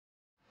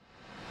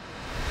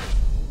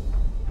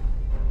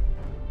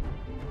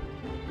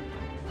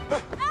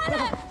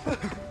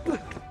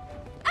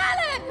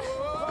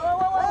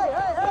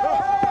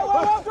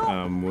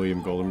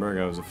from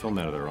Goldenberg. I was a film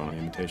editor on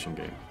Imitation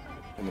game.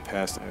 In the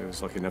past, I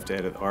was lucky enough to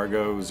edit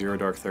Argo, Zero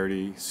Dark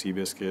 30,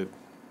 Seabiscuit,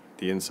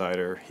 The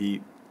Insider,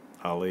 Heat,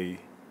 Ali,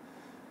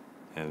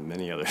 and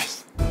many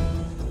others.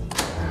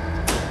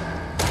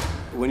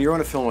 When you're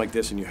on a film like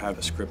this and you have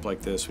a script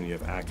like this, when you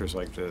have actors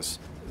like this,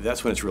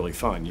 that's when it's really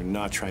fun. You're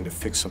not trying to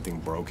fix something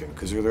broken,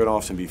 because there would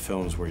often be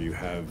films where you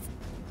have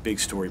big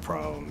story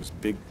problems,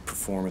 big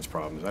performance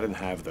problems. I didn't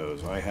have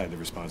those. I had the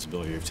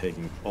responsibility of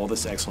taking all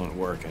this excellent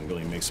work and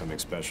really make something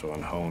special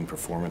and hone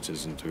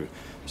performances into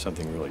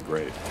something really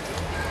great.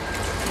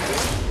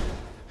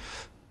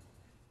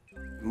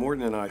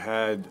 Morton and I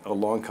had a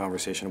long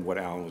conversation of what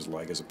Alan was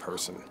like as a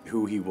person,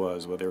 who he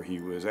was, whether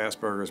he was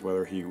Asperger's,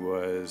 whether he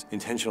was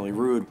intentionally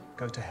rude.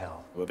 Go to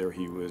hell. Whether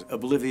he was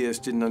oblivious,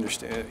 didn't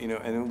understand, you know,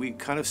 and we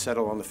kind of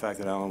settled on the fact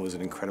that Alan was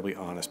an incredibly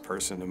honest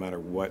person no matter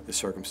what the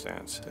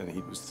circumstance, and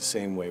he was the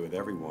same way with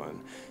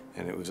everyone,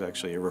 and it was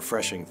actually a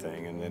refreshing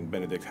thing. And then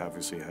Benedict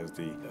obviously has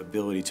the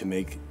ability to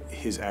make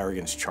his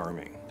arrogance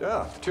charming.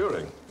 Yeah,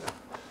 Turing,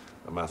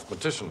 a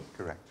mathematician.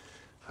 Correct.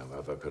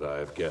 However could I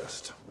have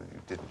guessed?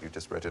 You didn't. You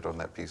just read it on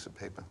that piece of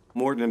paper.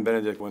 Morton and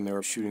Benedict, when they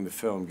were shooting the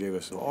film, gave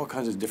us all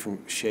kinds of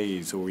different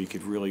shades so we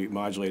could really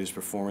modulate his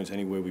performance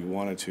any way we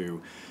wanted to.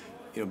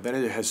 You know,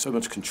 Benedict has so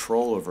much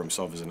control over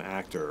himself as an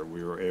actor.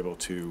 We were able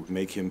to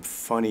make him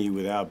funny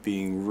without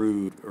being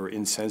rude or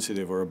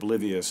insensitive or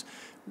oblivious,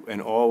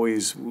 and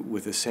always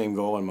with the same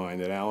goal in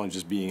mind, that Alan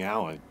just being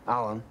Alan.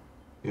 Alan?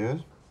 Yes?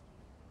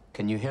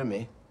 Can you hear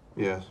me?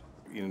 Yes.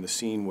 You know, the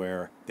scene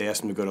where they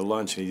ask him to go to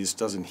lunch and he just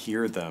doesn't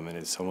hear them, and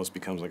it almost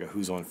becomes like a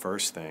who's on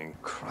first thing.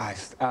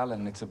 Christ,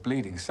 Alan, it's a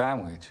bleeding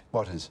sandwich.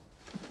 What is?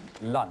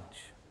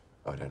 Lunch.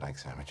 Oh, I don't like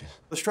sandwiches.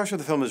 The structure of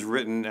the film is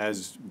written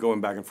as going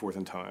back and forth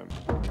in time.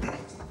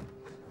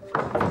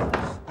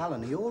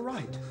 Alan, are you all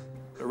right?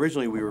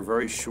 Originally, we were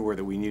very sure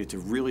that we needed to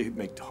really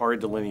make hard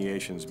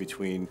delineations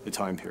between the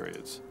time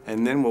periods.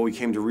 And then what we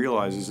came to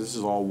realize is this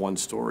is all one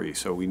story,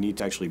 so we need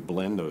to actually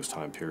blend those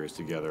time periods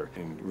together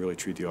and really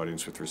treat the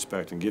audience with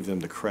respect and give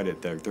them the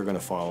credit that they're going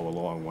to follow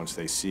along. Once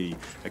they see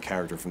a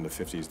character from the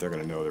 50s, they're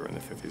going to know they're in the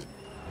 50s.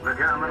 The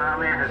German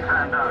army has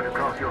fanned out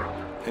across Europe.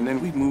 And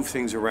then we move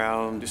things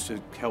around just to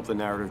help the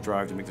narrative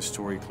drive, to make the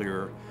story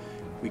clearer.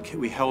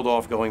 We held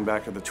off going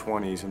back to the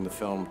 20s in the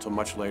film till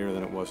much later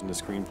than it was in the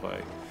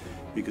screenplay,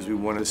 because we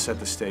wanted to set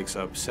the stakes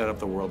up, set up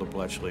the world of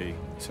Bletchley,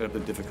 set up the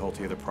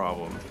difficulty of the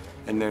problem.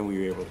 And then we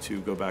were able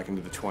to go back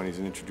into the 20s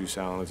and introduce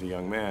Alan as a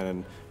young man.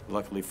 And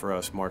luckily for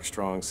us, Mark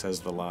Strong says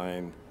the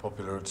line,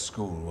 Popular at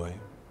school, way.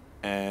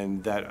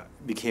 and that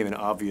became an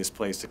obvious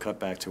place to cut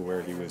back to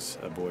where he was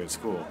a boy at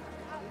school.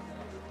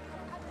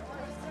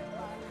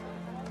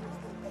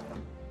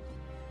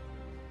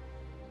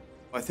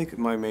 I think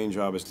my main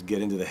job is to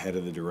get into the head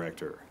of the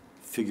director,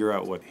 figure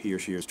out what he or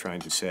she is trying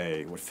to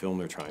say, what film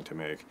they're trying to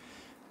make.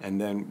 And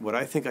then what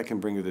I think I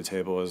can bring to the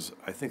table is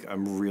I think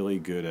I'm really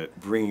good at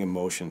bringing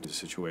emotion to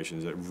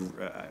situations, that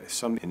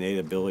some innate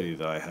ability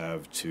that I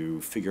have to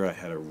figure out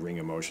how to wring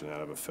emotion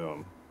out of a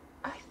film.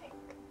 I think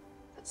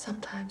that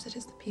sometimes it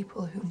is the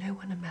people who no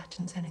one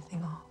imagines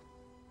anything of,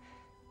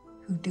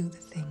 who do the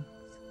things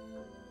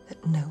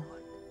that no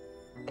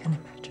one can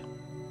imagine.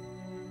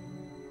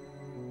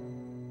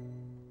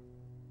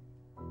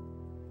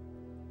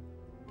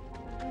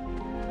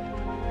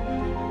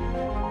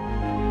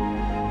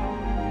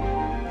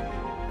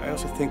 I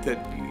also think that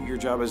your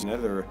job as an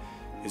editor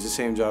is the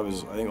same job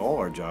as I think all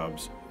our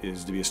jobs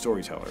is, to be a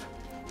storyteller,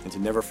 and to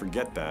never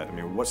forget that. I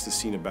mean, what's the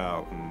scene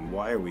about, and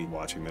why are we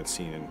watching that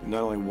scene? And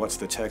not only what's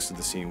the text of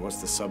the scene, what's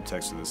the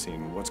subtext of the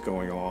scene, what's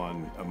going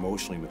on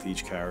emotionally with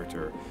each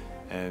character,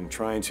 and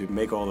trying to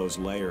make all those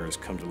layers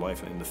come to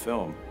life in the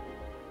film.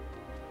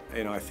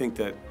 You know, I think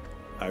that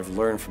I've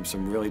learned from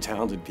some really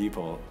talented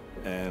people,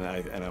 and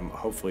I'm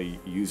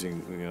hopefully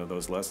using, you know,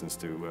 those lessons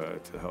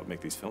to help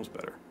make these films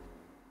better.